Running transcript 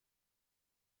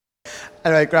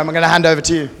Anyway, Graham, I'm going to hand over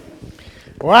to you.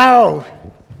 Wow.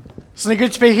 Isn't it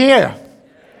good to be here?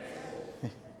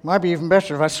 Might be even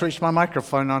better if I switch my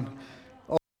microphone on.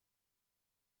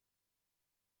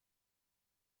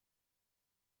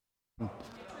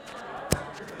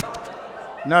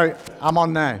 No, I'm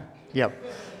on now. Yep.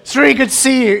 It's really good to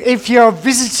see you. If you're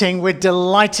visiting, we're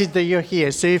delighted that you're here.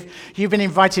 So if you've been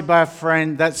invited by a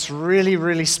friend, that's really,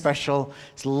 really special.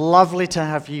 It's lovely to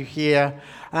have you here.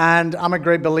 And I'm a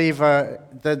great believer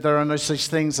that there are no such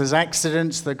things as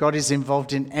accidents, that God is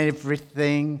involved in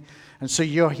everything. And so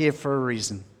you're here for a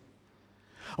reason.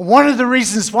 One of the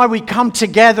reasons why we come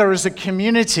together as a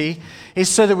community is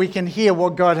so that we can hear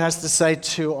what God has to say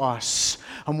to us.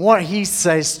 And what He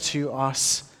says to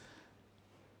us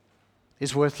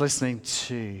is worth listening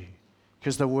to,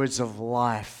 because they're words of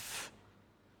life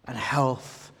and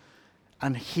health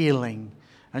and healing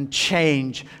and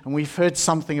change. And we've heard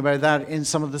something about that in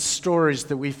some of the stories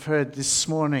that we've heard this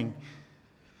morning.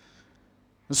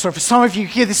 And so for some of you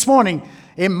here this morning,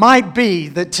 it might be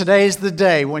that today is the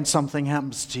day when something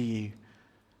happens to you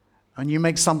and you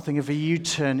make something of a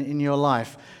U-turn in your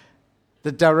life.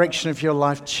 The direction of your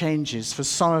life changes. For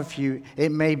some of you,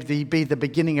 it may be the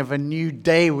beginning of a new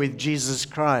day with Jesus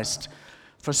Christ.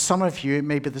 For some of you, it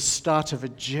may be the start of a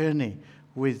journey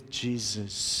with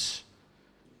Jesus.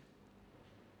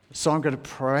 So I'm going to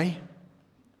pray.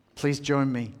 Please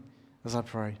join me as I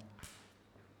pray.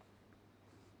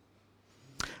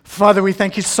 Father, we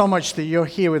thank you so much that you're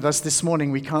here with us this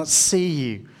morning. We can't see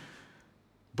you,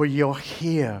 but you're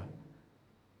here.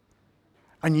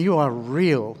 And you are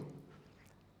real.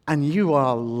 And you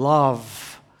are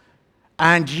love.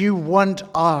 And you want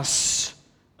us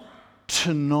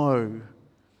to know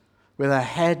with our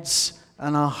heads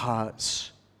and our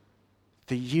hearts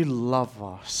that you love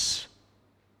us.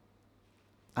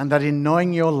 And that in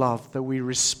knowing your love, that we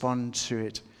respond to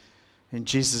it. In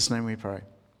Jesus' name we pray.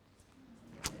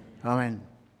 Amen.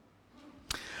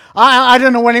 I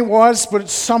don't know when it was, but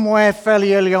somewhere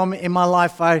fairly early on in my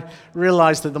life, I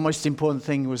realized that the most important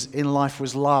thing in life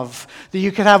was love. That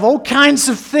you could have all kinds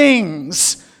of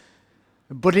things,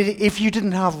 but if you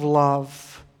didn't have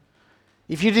love,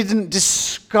 if you didn't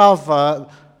discover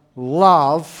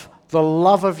love, the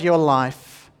love of your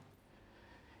life,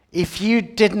 if you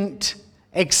didn't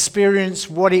experience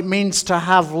what it means to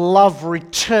have love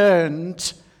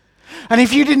returned, and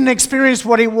if you didn't experience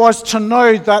what it was to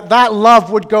know that that love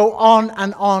would go on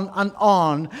and on and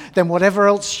on, then whatever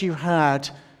else you had,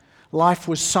 life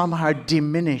was somehow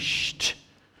diminished.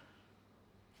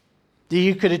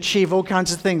 You could achieve all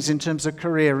kinds of things in terms of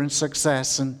career and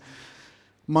success and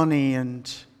money,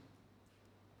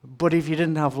 but if you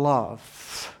didn't have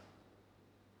love,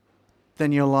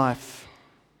 then your life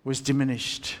was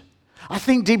diminished. I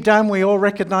think deep down we all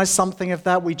recognize something of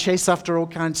that. We chase after all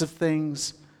kinds of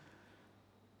things.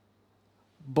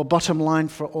 But bottom line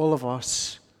for all of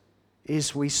us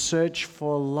is we search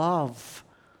for love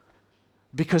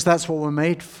because that's what we're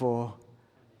made for.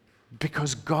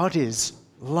 Because God is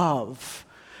love.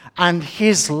 And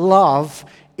His love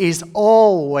is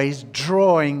always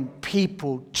drawing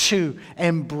people to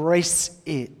embrace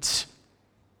it.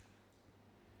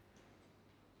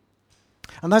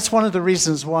 And that's one of the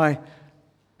reasons why,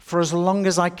 for as long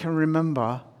as I can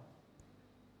remember,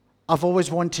 I've always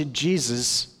wanted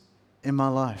Jesus in my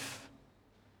life.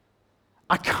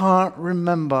 I can't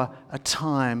remember a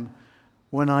time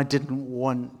when I didn't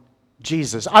want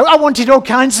Jesus. I wanted all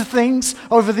kinds of things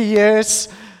over the years.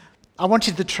 I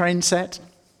wanted the train set.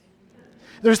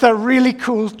 There's that really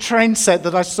cool train set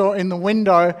that I saw in the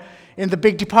window in the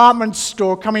big department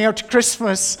store coming out to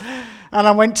Christmas. And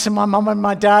I went to my mum and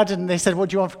my dad and they said, "What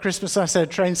do you want for Christmas?" I said,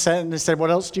 "A train set." And they said,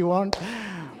 "What else do you want?"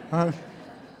 And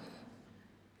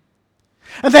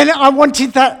then I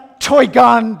wanted that toy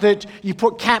gun that you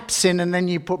put caps in and then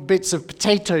you put bits of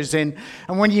potatoes in.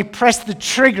 And when you press the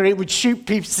trigger, it would shoot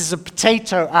pieces of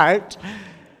potato out.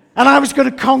 And I was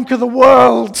going to conquer the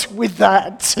world with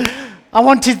that. I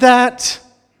wanted that.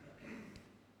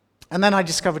 And then I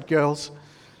discovered girls.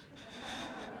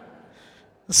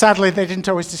 Sadly, they didn't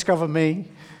always discover me.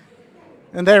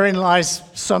 And therein lies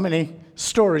so many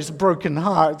stories of broken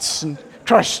hearts and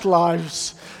crushed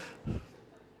lives.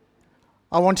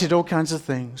 I wanted all kinds of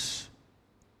things.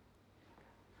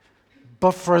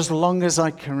 But for as long as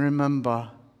I can remember,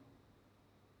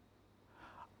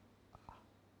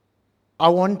 I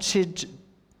wanted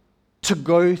to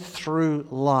go through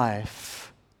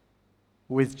life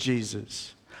with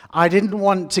Jesus. I didn't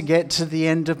want to get to the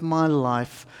end of my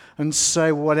life and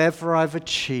say, whatever I've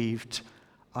achieved,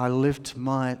 I lived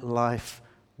my life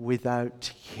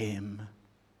without Him.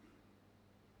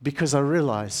 Because I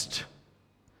realized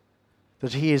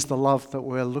that He is the love that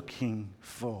we're looking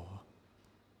for.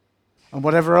 And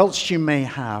whatever else you may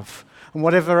have, and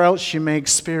whatever else you may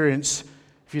experience,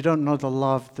 if you don't know the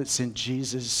love that's in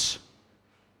Jesus,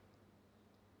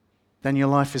 then your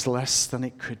life is less than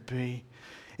it could be.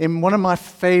 In one of my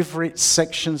favorite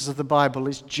sections of the Bible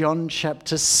is John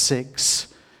chapter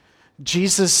 6.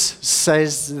 Jesus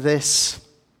says this.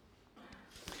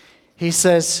 He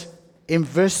says in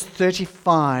verse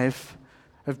 35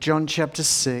 of John chapter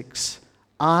 6,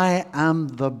 I am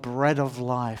the bread of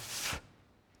life.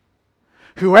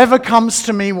 Whoever comes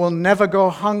to me will never go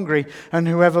hungry, and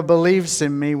whoever believes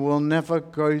in me will never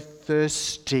go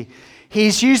thirsty.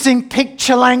 He's using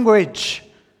picture language.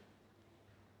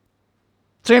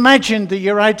 So imagine that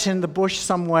you're out in the bush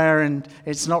somewhere and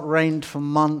it's not rained for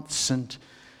months and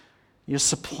your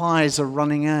supplies are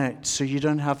running out, so you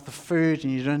don't have the food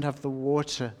and you don't have the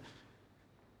water.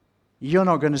 You're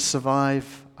not going to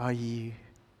survive, are you?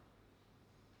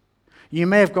 You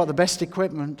may have got the best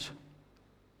equipment.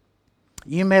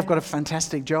 You may have got a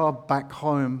fantastic job back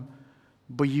home,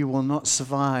 but you will not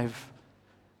survive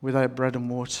without bread and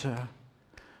water.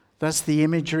 That's the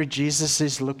imagery Jesus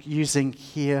is using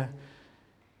here.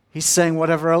 He's saying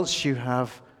whatever else you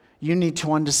have, you need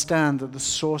to understand that the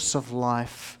source of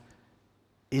life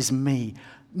is me.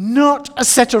 Not a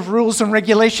set of rules and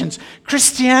regulations.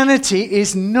 Christianity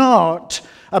is not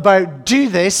about do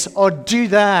this or do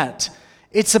that.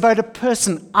 It's about a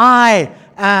person. I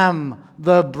am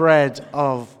the bread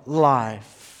of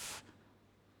life.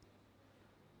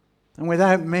 And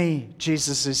without me,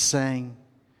 Jesus is saying,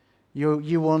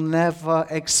 you will never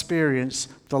experience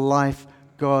the life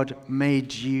God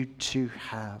made you to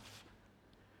have.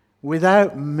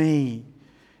 Without me,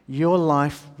 your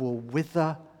life will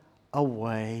wither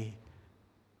away.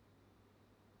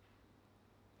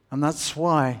 And that's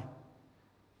why,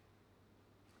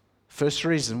 first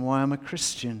reason why I'm a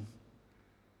Christian.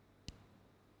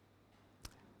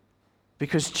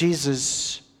 Because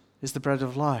Jesus is the bread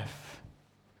of life.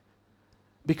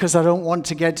 Because I don't want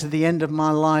to get to the end of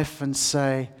my life and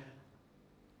say,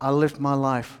 I lived my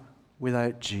life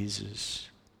without Jesus.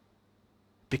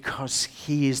 Because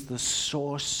He is the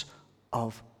source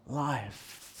of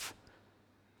life.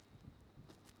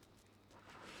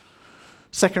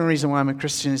 Second reason why I'm a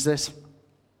Christian is this.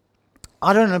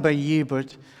 I don't know about you,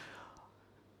 but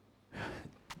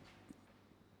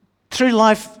through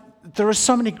life, there are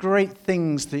so many great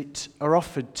things that are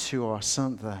offered to us,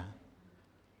 aren't there?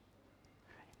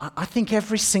 I think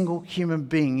every single human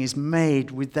being is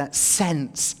made with that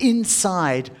sense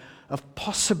inside of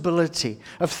possibility,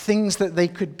 of things that they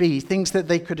could be, things that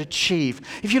they could achieve.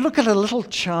 If you look at a little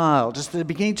child as they're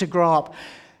beginning to grow up,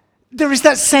 there is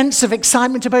that sense of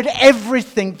excitement about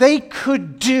everything. They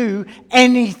could do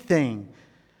anything.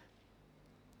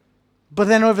 But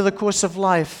then over the course of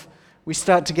life, we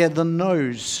start to get the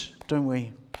no's, don't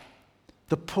we?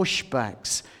 The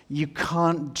pushbacks. You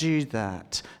can't do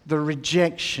that. The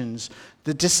rejections,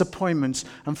 the disappointments.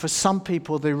 And for some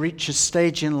people, they reach a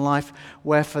stage in life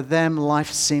where for them,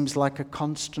 life seems like a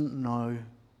constant no.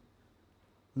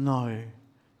 No.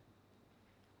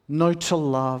 No to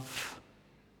love.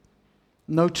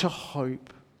 No to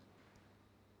hope.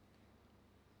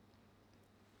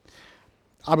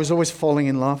 I was always falling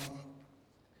in love.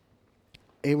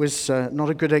 It was not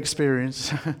a good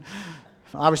experience.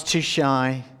 I was too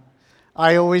shy.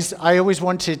 I always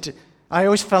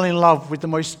fell in love with the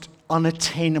most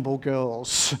unattainable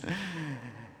girls.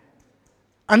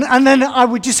 And then I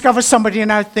would discover somebody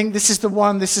and I would think, this is the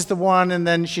one, and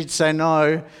then she'd say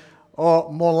no.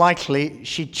 Or more likely,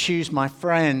 she'd choose my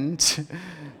friend.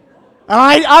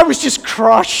 And I was just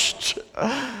crushed.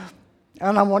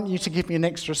 And I want you to give me an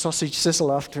extra sausage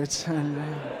sizzle afterwards.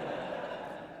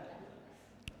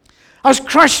 I was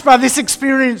crushed by this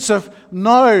experience of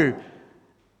no.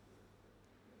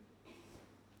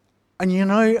 And you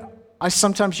know, I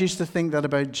sometimes used to think that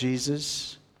about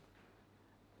Jesus.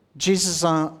 Jesus,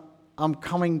 I'm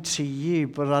coming to you,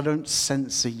 but I don't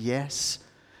sense a yes.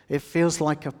 It feels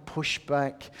like a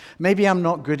pushback. Maybe I'm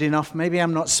not good enough. Maybe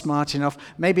I'm not smart enough.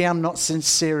 Maybe I'm not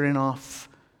sincere enough.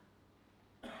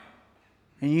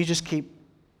 And you just keep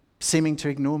seeming to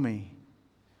ignore me.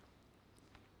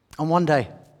 And one day,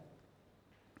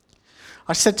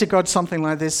 I said to God something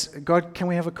like this, God, can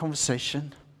we have a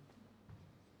conversation?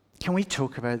 Can we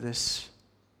talk about this?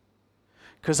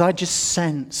 Because I just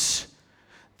sense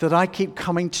that I keep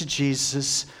coming to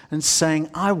Jesus and saying,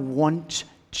 I want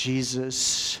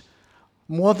Jesus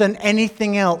more than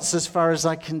anything else as far as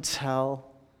I can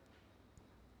tell.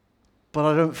 But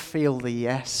I don't feel the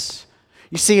yes.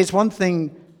 You see, it's one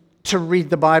thing to read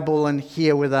the Bible and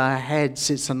hear with our heads.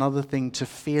 It's another thing to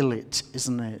feel it,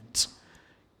 isn't it?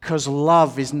 Because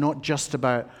love is not just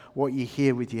about what you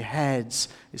hear with your heads.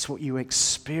 It's what you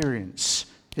experience,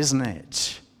 isn't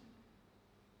it?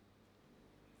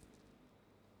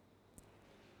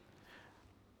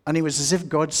 And it was as if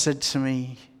God said to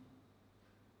me,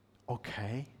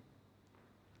 okay,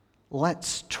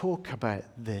 let's talk about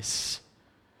this.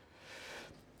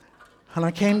 And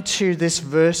I came to this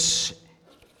verse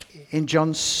in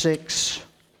John 6,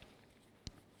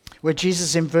 where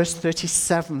Jesus in verse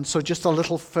 37, so just a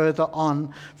little further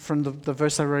on from the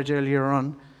verse I read earlier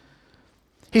on,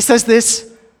 he says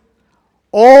this,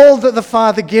 all that the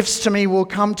Father gives to me will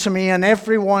come to me, and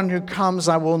everyone who comes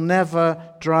I will never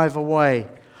drive away.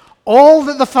 All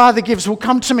that the Father gives will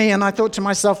come to me. And I thought to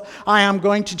myself, I am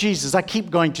going to Jesus. I keep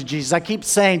going to Jesus. I keep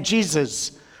saying,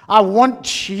 Jesus, I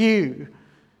want you.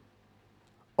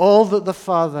 All that the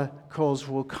Father calls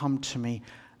will come to me,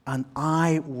 and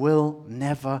I will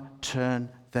never turn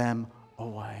them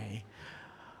away.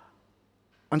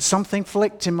 And something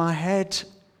flicked in my head,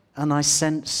 and I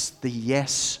sensed the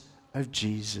yes of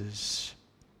Jesus.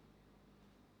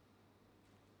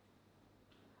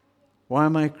 Why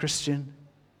am I a Christian?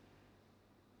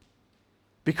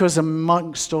 Because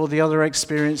amongst all the other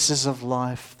experiences of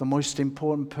life, the most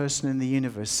important person in the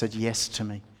universe said yes to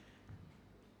me.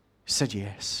 He said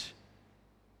yes.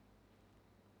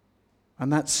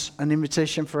 And that's an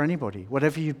invitation for anybody.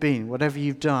 Whatever you've been, whatever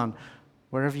you've done,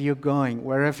 wherever you're going,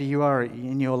 wherever you are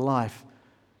in your life,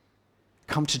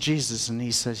 come to Jesus and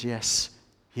he says yes,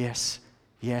 yes,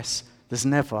 yes. There's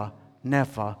never,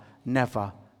 never,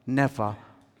 never, never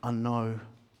a no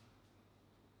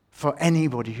for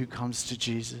anybody who comes to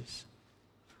Jesus.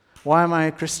 Why am I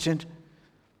a Christian?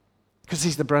 Because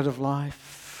he's the bread of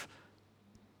life.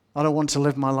 I don't want to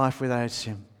live my life without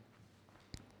him.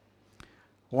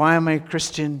 Why am I a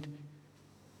Christian?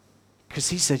 Because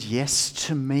he said yes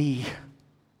to me.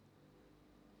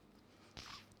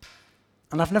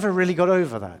 And I've never really got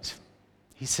over that.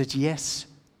 He said yes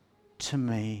to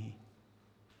me.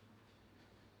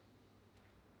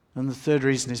 And the third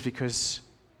reason is because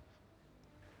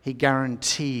he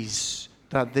guarantees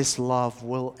that this love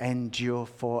will endure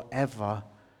forever.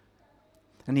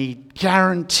 And he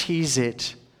guarantees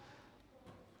it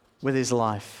with his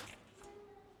life.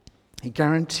 He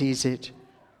guarantees it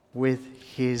with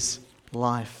his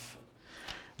life.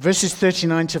 Verses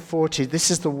 39 to 40, this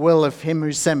is the will of him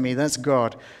who sent me, that's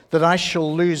God, that I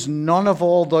shall lose none of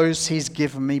all those he's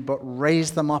given me, but raise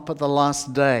them up at the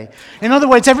last day. In other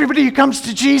words, everybody who comes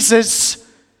to Jesus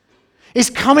is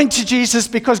coming to Jesus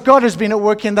because God has been at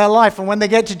work in their life. And when they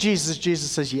get to Jesus, Jesus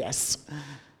says yes.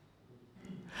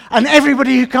 And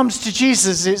everybody who comes to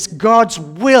Jesus, it's God's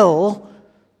will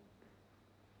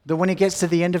that when he gets to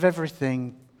the end of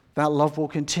everything, that love will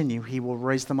continue. He will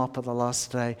raise them up at the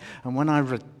last day. And when I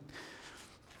read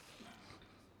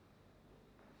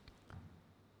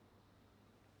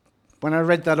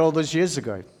that all those years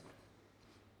ago,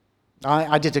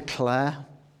 I did declare,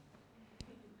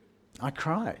 I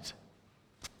cried.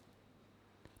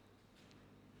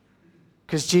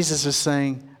 Because Jesus was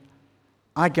saying,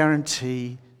 I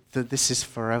guarantee that this is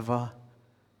forever.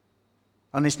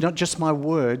 And it's not just my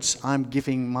words, I'm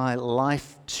giving my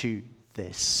life to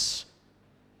this.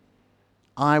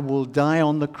 I will die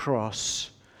on the cross,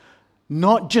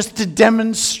 not just to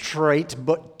demonstrate,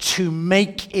 but to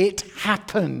make it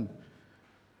happen.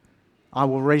 I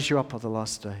will raise you up at the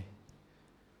last day.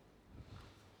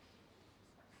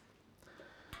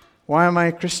 Why am I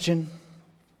a Christian?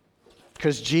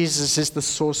 Because Jesus is the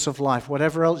source of life.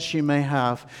 Whatever else you may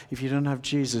have, if you don't have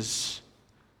Jesus,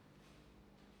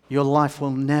 your life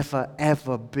will never,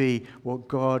 ever be what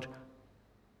God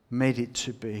made it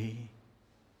to be.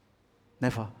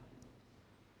 Never.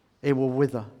 It will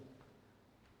wither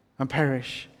and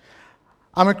perish.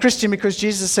 I'm a Christian because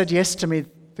Jesus said yes to me.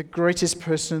 The greatest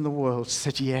person in the world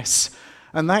said yes.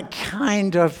 And that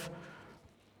kind of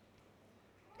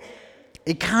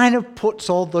puts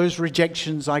all those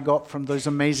rejections I got from those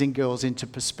amazing girls into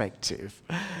perspective.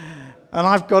 And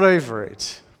I've got over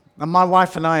it. And my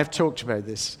wife and I have talked about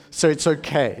this, so it's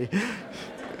okay.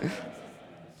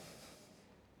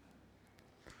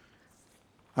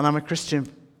 And I'm a Christian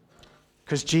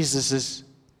because Jesus has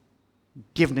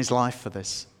given his life for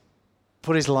this,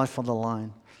 put his life on the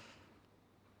line.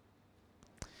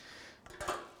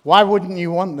 Why wouldn't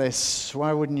you want this?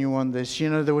 Why wouldn't you want this? You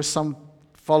know, there were some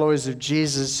followers of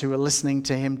Jesus who were listening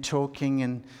to him talking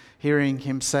and hearing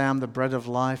him say, I'm the bread of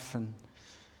life, and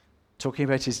talking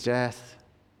about his death.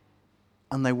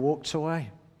 And they walked away.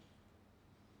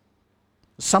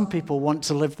 Some people want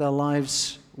to live their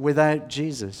lives without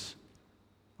Jesus.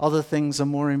 Other things are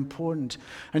more important.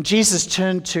 And Jesus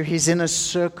turned to his inner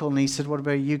circle and he said, what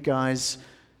about you guys?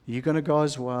 Are you going to go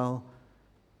as well?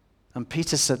 And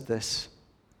Peter said this,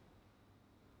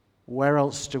 where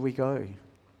else do we go?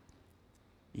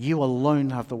 You alone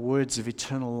have the words of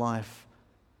eternal life.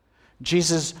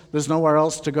 Jesus, there's nowhere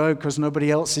else to go because nobody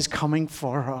else is coming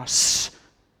for us.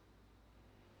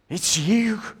 It's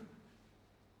you.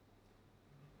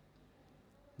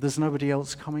 There's nobody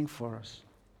else coming for us.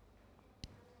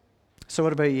 So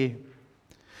what about you?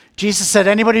 Jesus said,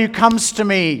 anybody who comes to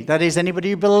me, that is, anybody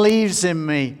who believes in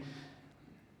me,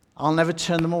 I'll never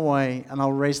turn them away and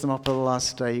I'll raise them up at the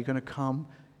last day. You're going to come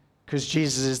because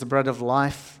Jesus is the bread of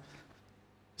life.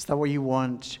 Is that what you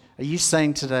want? Are you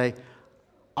saying today,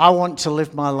 I want to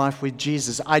live my life with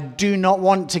Jesus. I do not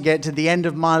want to get to the end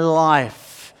of my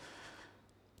life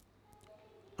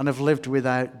and have lived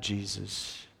without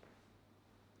Jesus.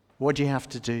 What do you have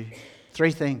to do?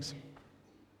 3 things.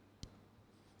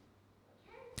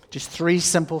 Just 3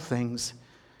 simple things.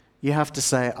 You have to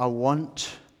say, I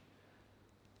want,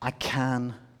 I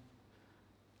can,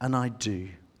 and I do.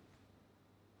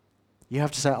 You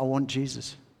have to say, I want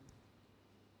Jesus.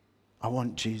 I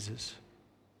want Jesus.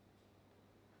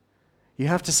 You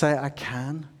have to say, I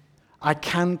can. I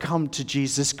can come to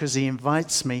Jesus because he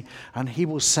invites me and he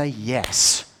will say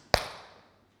yes.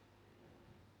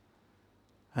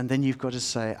 And then you've got to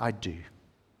say, I do.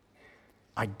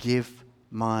 I give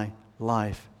my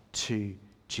life to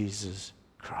Jesus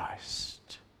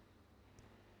Christ.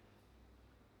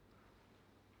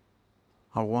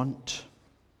 I want,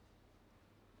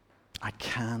 I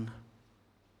can,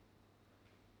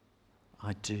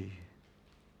 I do.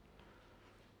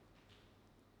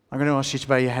 I'm going to ask you to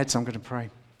bow your heads. I'm going to pray.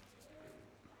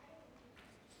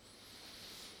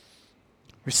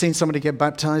 We've seen somebody get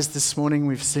baptized this morning.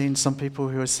 We've seen some people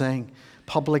who are saying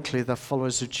publicly they're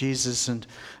followers of Jesus. And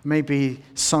maybe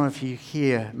some of you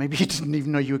here, maybe you didn't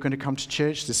even know you were going to come to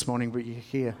church this morning, but you're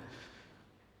here.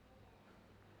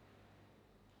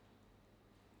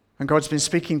 And God's been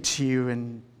speaking to you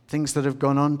and things that have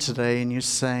gone on today, and you're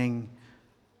saying,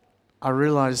 I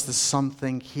realize there's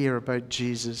something here about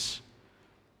Jesus.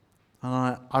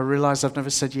 And I realize I've never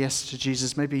said yes to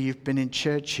Jesus. Maybe you've been in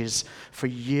churches for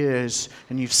years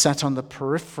and you've sat on the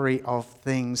periphery of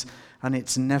things and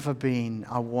it's never been,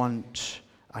 I want,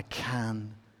 I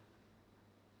can,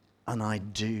 and I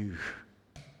do.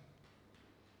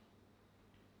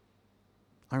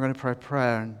 I'm going to pray a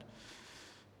prayer, and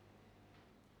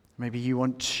maybe you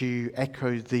want to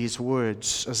echo these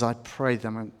words as I pray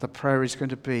them. And the prayer is going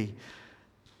to be,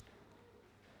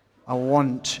 I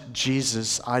want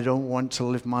Jesus. I don't want to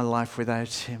live my life without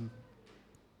him.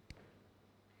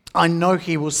 I know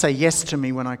he will say yes to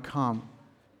me when I come.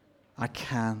 I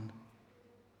can.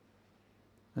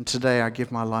 And today I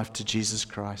give my life to Jesus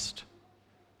Christ.